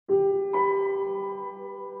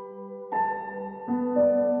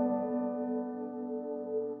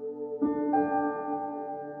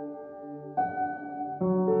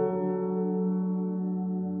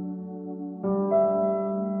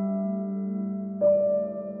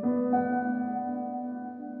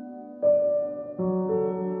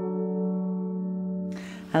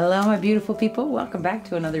my beautiful people, welcome back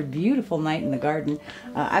to another beautiful night in the garden.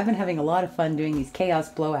 I've been having a lot of fun doing these chaos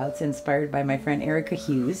blowouts inspired by my friend Erica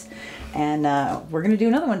Hughes, and we're going to do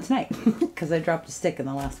another one tonight because I dropped a stick in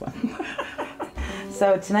the last one.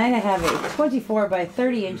 So tonight I have a 24 by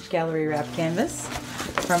 30 inch gallery wrap canvas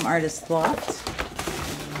from Artist Loft.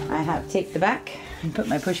 I have taped the back and put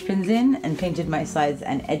my push pins in and painted my sides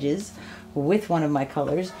and edges with one of my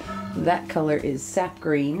colors. That color is Sap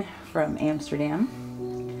Green from Amsterdam.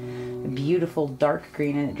 A beautiful dark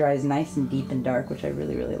green, and it dries nice and deep and dark, which I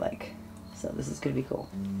really, really like. So this is going to be cool.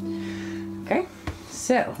 Okay,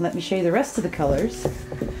 so let me show you the rest of the colors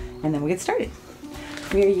and then we get started.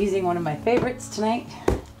 We are using one of my favorites tonight,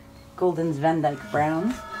 Golden's Dyke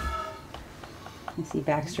Brown. You see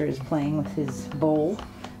Baxter is playing with his bowl,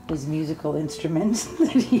 his musical instrument that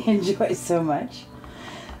he enjoys so much.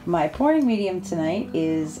 My pouring medium tonight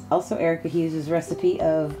is also Erica Hughes' recipe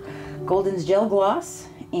of Golden's Gel Gloss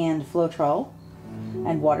and Floetrol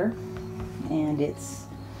and water. And it's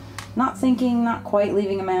not sinking, not quite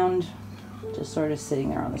leaving a mound, just sort of sitting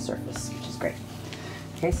there on the surface, which is great.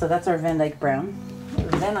 Okay, so that's our Dyke Brown.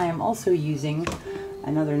 And then I am also using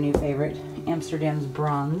another new favorite, Amsterdam's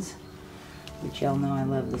Bronze, which y'all know I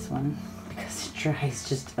love this one because it dries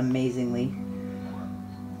just amazingly.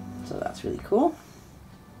 So that's really cool.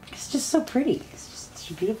 It's just so pretty. It's just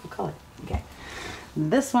such a beautiful color. Okay.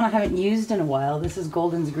 This one I haven't used in a while. This is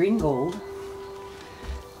Golden's Green Gold,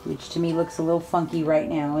 which to me looks a little funky right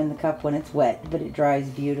now in the cup when it's wet, but it dries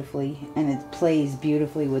beautifully and it plays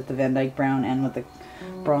beautifully with the Dyke Brown and with the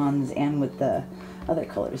bronze and with the other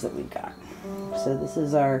colors that we've got. So this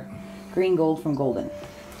is our Green Gold from Golden.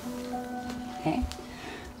 Okay.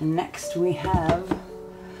 Next we have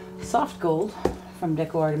Soft Gold from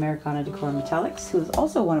DecoArt Americana Decor Metallics, who is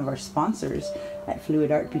also one of our sponsors at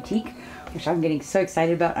Fluid Art Boutique, which I'm getting so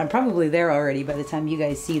excited about. I'm probably there already by the time you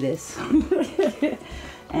guys see this.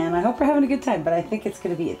 And I hope we're having a good time, but I think it's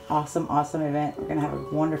going to be an awesome, awesome event. We're going to have a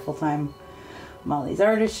wonderful time. Molly's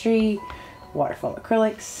Artistry, Waterfall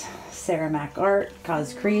Acrylics, Sarah Mac Art,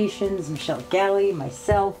 Cause Creations, Michelle Galley,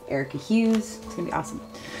 myself, Erica Hughes. It's going to be awesome.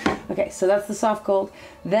 Okay, so that's the soft gold.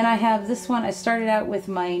 Then I have this one. I started out with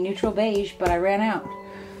my neutral beige, but I ran out.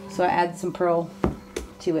 So I added some pearl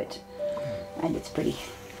to it, and it's pretty.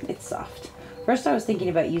 It's soft. First I was thinking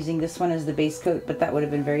about using this one as the base coat, but that would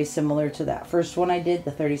have been very similar to that first one I did,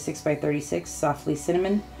 the 36 by 36, Softly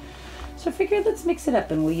Cinnamon. So I figured let's mix it up,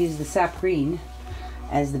 and we'll use the Sap Green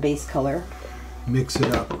as the base color. Mix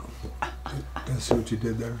it up. I see what you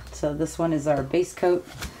did there. So this one is our base coat,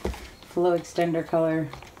 flow extender color,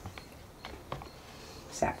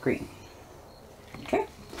 Sap Green. Okay.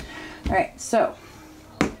 All right, so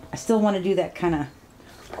I still want to do that kind of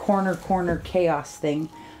corner chaos thing.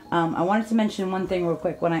 I wanted to mention one thing real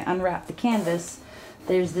quick. When I unwrap the canvas,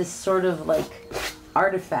 there's this sort of like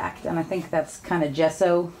artifact, and I think that's kind of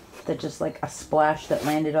gesso, that just like a splash that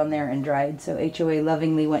landed on there and dried. So HOA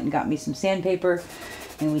lovingly went and got me some sandpaper,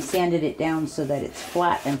 and we sanded it down so that it's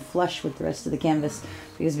flat and flush with the rest of the canvas,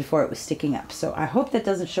 because before it was sticking up. So I hope that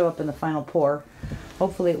doesn't show up in the final pour.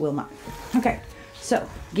 Hopefully it will not. Okay, so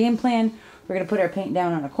game plan, we're going to put our paint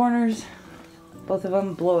down on the corners, both of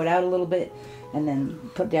them, blow it out a little bit, and then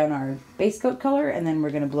put down our base coat color, and then we're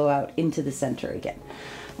going to blow out into the center again.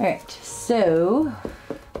 All right, so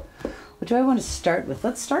what do I want to start with?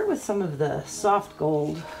 Let's start with some of the soft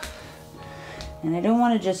gold. And I don't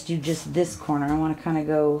want to just do just this corner. I want to kind of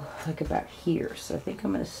go like about here. So I think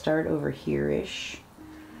I'm going to start over here-ish.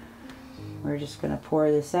 We're just going to pour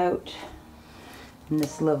this out in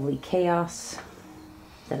this lovely chaos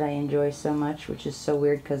that I enjoy so much, which is so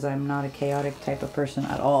weird because I'm not a chaotic type of person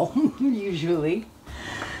at all, usually.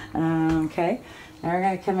 Okay, now we're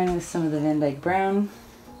going to come in with some of the Dyke Brown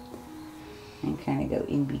and kind of go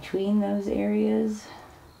in between those areas.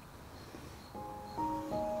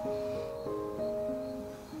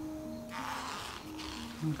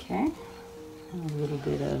 Okay, a little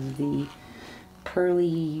bit of the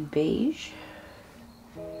pearly beige.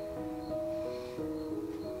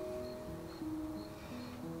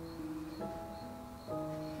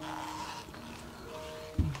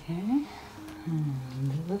 Okay,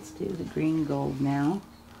 and let's do the green gold now.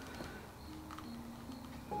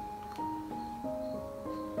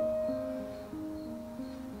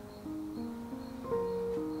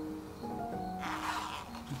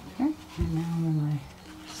 Okay, and now my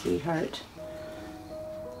sweetheart.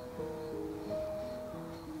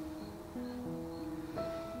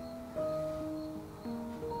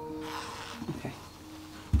 Okay,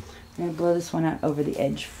 I'm going to blow this one out over the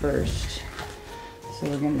edge first. So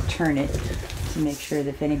we're going to turn it to make sure that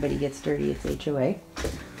if anybody gets dirty, it's HOA.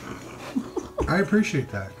 I appreciate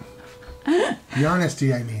that. The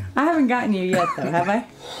honesty, I mean. I haven't gotten you yet, though, have I?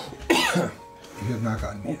 You have not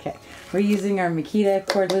gotten me. Okay. We're using our Makita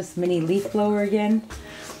cordless mini leaf blower again.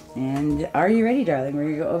 And are you ready, darling? We're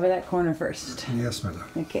going to go over that corner first. Yes, my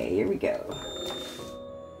love. Okay, here we go.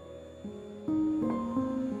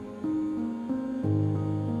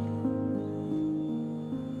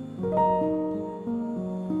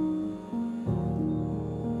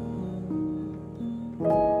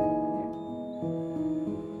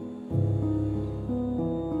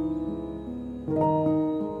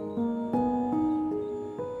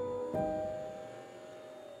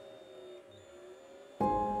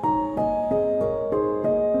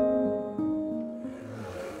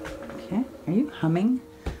 Are you humming?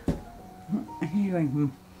 Are you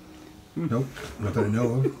doing? Nope, not that I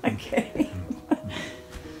know of. Okay.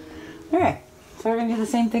 Alright, so we're going to do the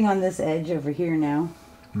same thing on this edge over here now.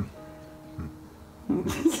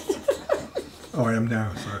 Oh, I am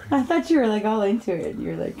now, sorry. I thought you were like all into it.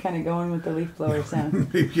 You're like kind of going with the leaf blower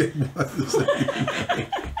sound. Maybe I was.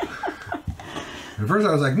 At first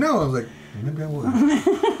I was like, no. I was like, maybe I would.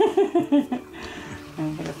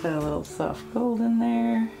 I'm going to put a little soft gold in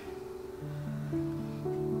there.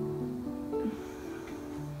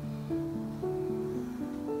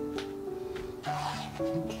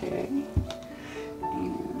 Okay.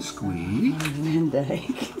 And Squeak. and Dyke.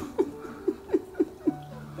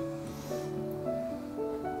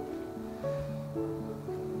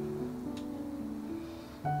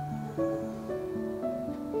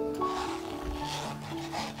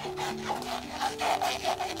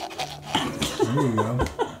 There you go.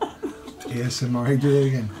 ASMR, do it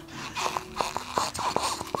again.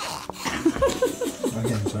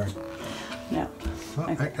 Again, sorry. No. Oh,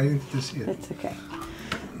 Okay. I didn't get to see it. It's okay.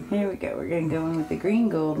 Here we go. We're going to go in with the green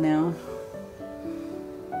gold now.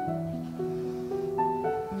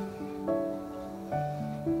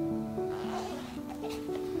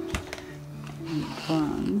 And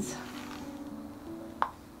bronze.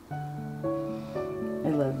 I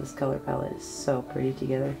love this color palette. It's so pretty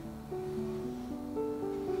together.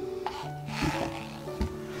 Okay.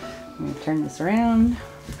 I'm going to turn this around.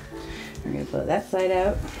 We're going to blow that side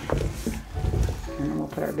out. And then we'll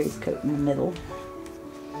put our base coat in the middle.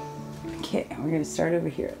 Okay, we're going to start over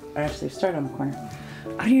here. Actually, start on the corner.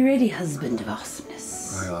 Are you ready, husband of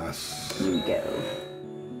awesomeness? Aye, lass. Here we go.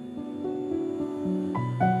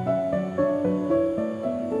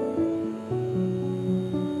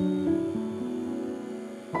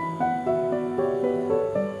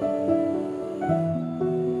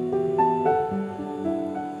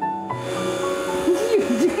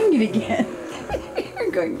 You're doing it again.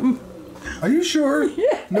 You're going. Are you sure?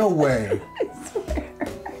 Yeah. No way. I swear.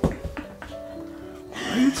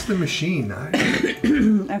 It's the machine.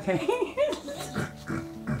 Okay.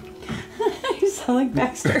 You sound like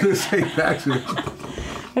Baxter. Say Baxter.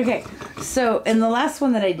 Okay, so in the last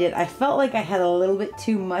one that I did, I felt like I had a little bit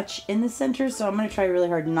too much in the center, so I'm going to try really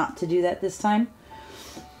hard not to do that this time.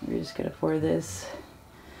 We're just going to pour this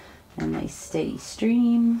in a nice steady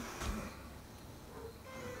stream.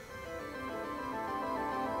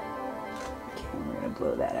 Okay, we're going to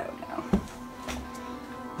blow that out now.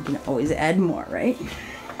 You can always add more, right?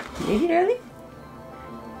 Ready, darling?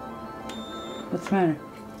 What's the matter?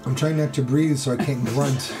 I'm trying not to breathe so I can't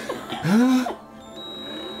grunt.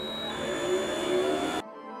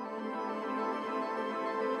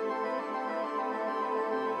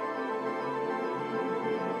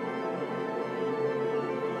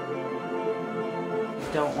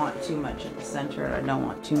 Don't want too much in the center, and I don't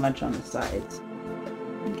want too much on the sides.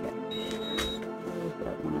 Okay. Move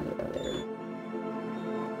that one out of there.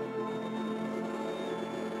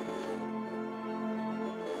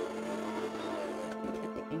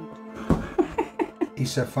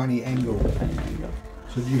 It's a funny angle.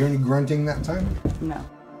 So did you hear any grunting that time? No.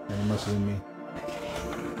 Yeah, it must have been me.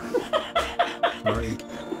 Sorry.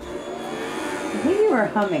 I think you were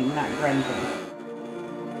humming, not grunting.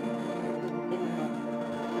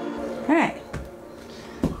 Alright.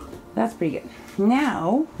 That's pretty good.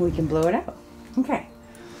 Now we can blow it out. Okay.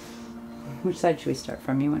 Which side should we start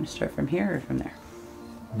from? You want to start from here or from there?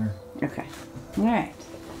 There. Okay. Alright.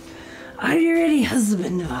 Are you ready,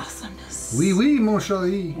 husband of awesomeness? Oui, oui, mon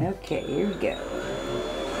chéri. Okay, here we go.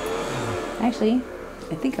 Actually,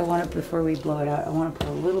 I think I want it, before we blow it out, I want to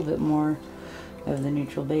put a little bit more of the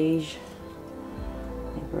neutral beige,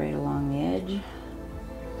 like right along the edge,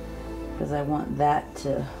 because I want that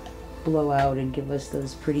to blow out and give us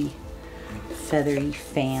those pretty feathery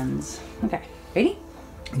fans. Okay, ready?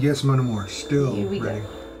 Yes, mon amour. Still Here we go. ready.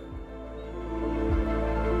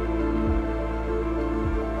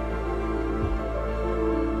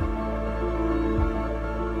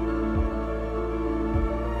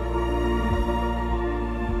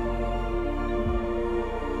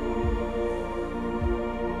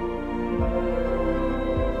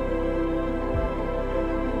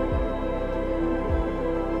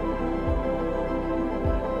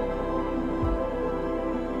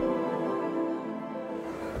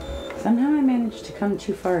 come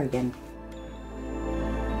too far again.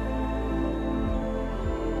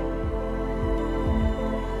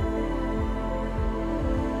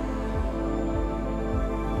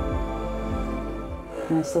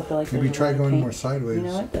 And I still feel like maybe try going more sideways. You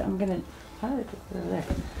know what? I'm gonna over there.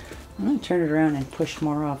 I'm gonna turn it around and push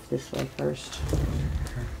more off this way first,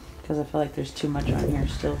 because I feel like there's too much on here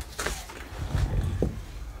still.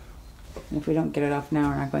 And if we don't get it off now,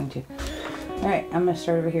 we're not going to. All right, I'm gonna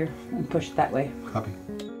start over here and push it that way. Copy.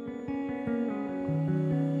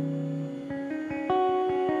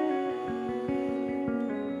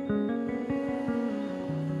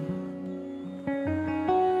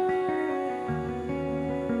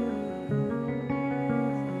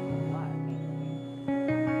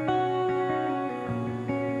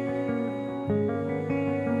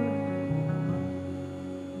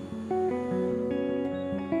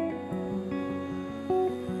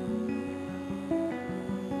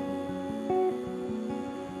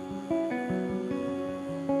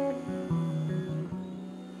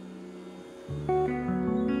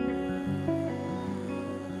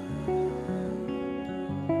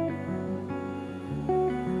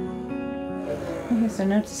 Okay, so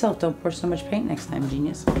note to self, don't pour so much paint next time,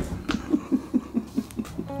 genius. I'm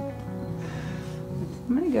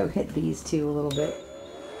gonna go hit these two a little bit.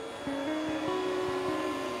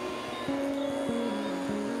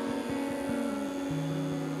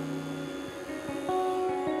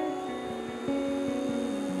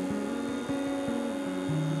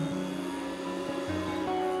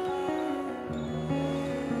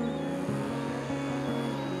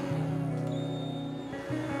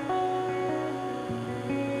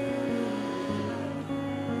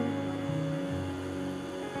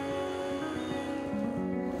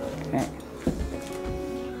 Alright.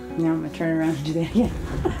 Now I'm going to turn around and do that again.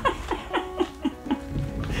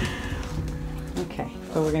 Okay,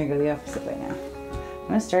 but we're going to go the opposite way now. I'm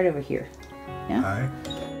going to start over here. Yeah? Aye.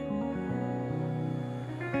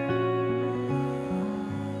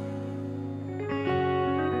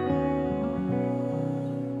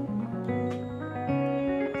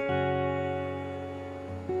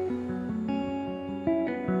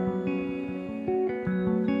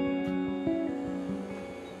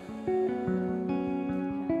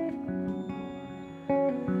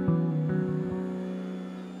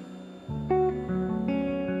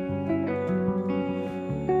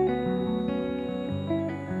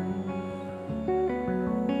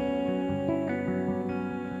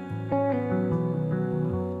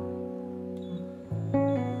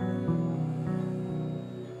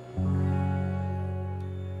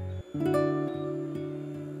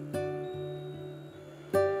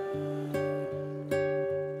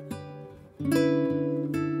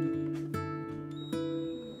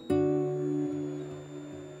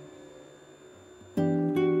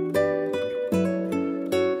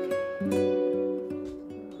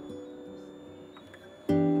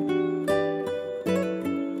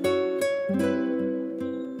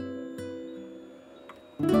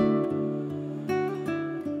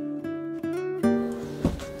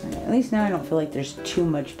 At least now I don't feel like there's too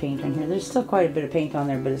much paint on here. There's still quite a bit of paint on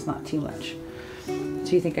there, but it's not too much.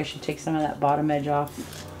 So you think I should take some of that bottom edge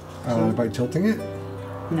off? By tilting it?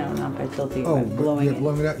 No, not by tilting it, Oh, by blowing it.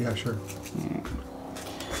 blowing it out? Yeah, sure. Alright.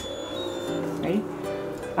 Ready?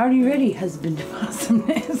 Are you ready, husband of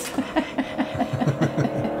awesomeness?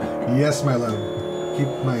 Yes, my love. Keep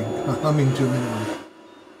my humming to a minimum.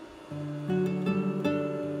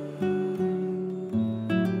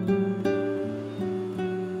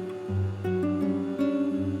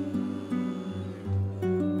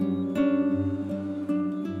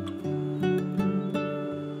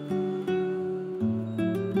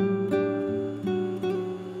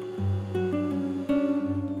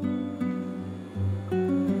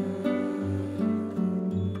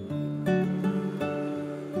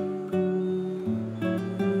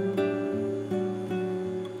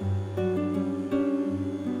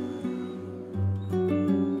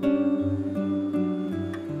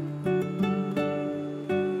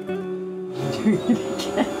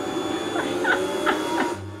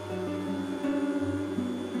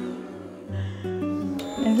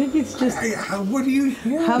 I think it's just what are you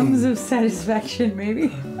hearing? hums of satisfaction,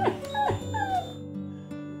 maybe.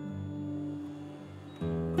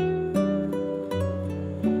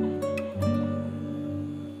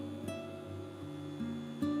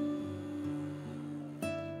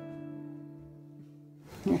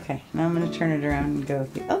 Okay, now I'm going to turn it around and go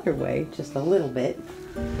the other way just a little bit.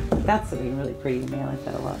 That's looking really pretty to me. I like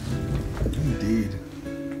that a lot. Indeed.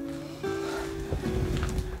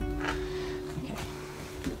 Okay,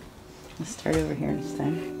 let's start over here this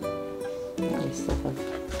time. Oh, we still have...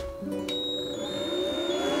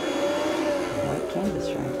 canvas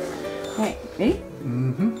dry. All right, ready?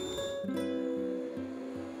 Mm-hmm.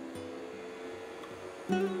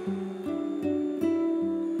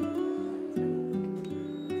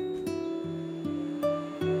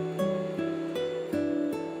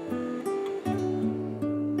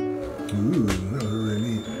 Ooh, that was really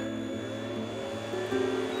neat.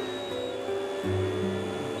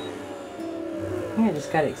 I think I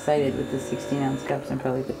just got excited with the 16-ounce cups and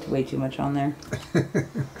probably put way too much on there.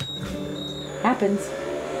 Happens.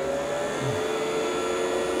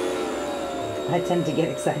 I tend to get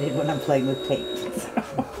excited when I'm playing with paint. So.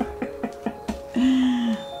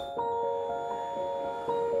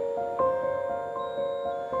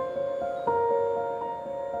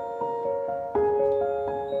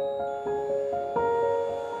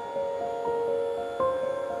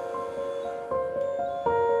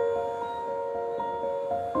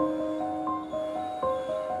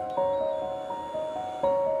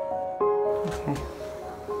 Okay.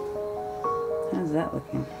 How's that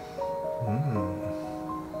looking?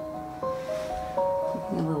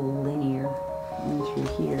 Looking a little linear in through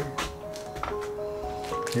here.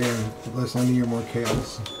 Yeah, less linear, more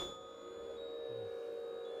chaos.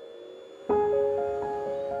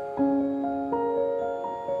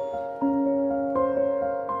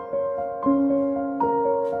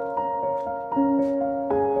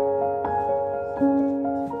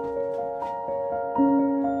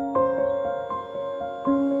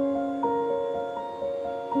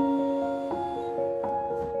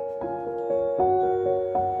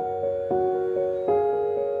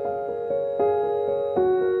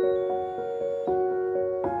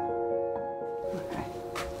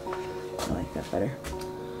 Better.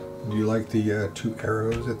 Do you like the 2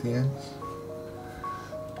 arrows at the ends?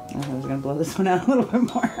 I was going to blow this one out a little bit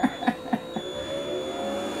more.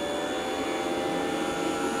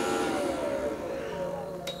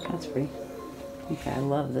 That's pretty. Okay, I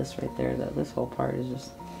love this right there though. This whole part is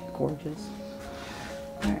just gorgeous.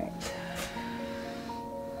 Alright.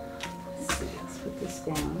 Let's see, let's put this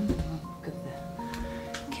down. I'll put the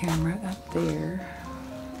camera up there.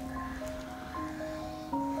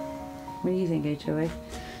 What do you think, HOA? Is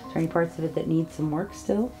there any parts of it that need some work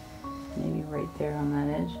still? Maybe right there on that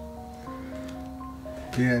edge.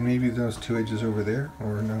 Yeah, maybe those 2 edges over there,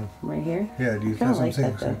 or no? Right here? Yeah, do you kind of what I'm like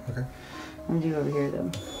saying? that though. Okay. I'm gonna do over here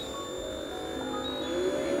though.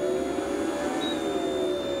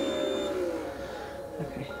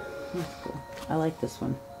 Okay, that's cool. I like this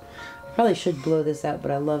one. I probably should blow this out,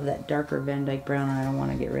 but I love that darker Van Dyke Brown and I don't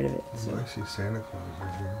want to get rid of it. So. Oh, I see Santa Claus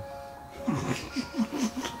right here.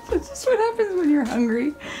 That's just what happens when you're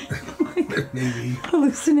hungry. Like, maybe.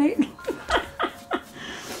 Hallucinate.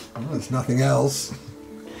 Well, it's nothing else.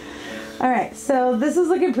 Alright, so this is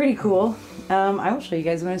looking pretty cool. I will show you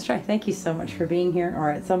guys when it's dry. Thank you so much for being here, or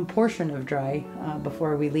at some portion of dry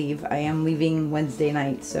before we leave. I am leaving Wednesday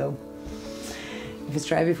night, so if it's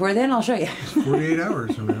dry before then, I'll show you. 48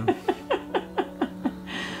 hours from now.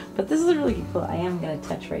 But this is really cool. I am going to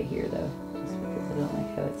touch right here, though, just because I don't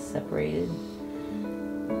like how it's separated.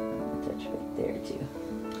 Touch right there, too.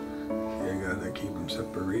 Yeah, you gotta keep them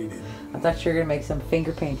separated. I thought you were going to make some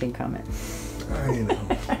finger painting comment. I know.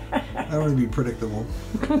 I want to be predictable.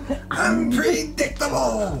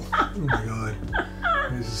 Unpredictable! Oh my god.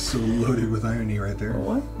 This is so loaded with irony right there.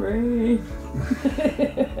 What brain?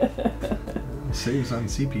 Saves on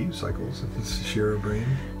CPU cycles if it's share a brain.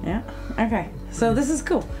 Yeah. Okay. So this is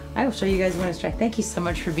cool. I will show you guys when it's dry. Thank you so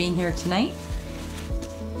much for being here tonight.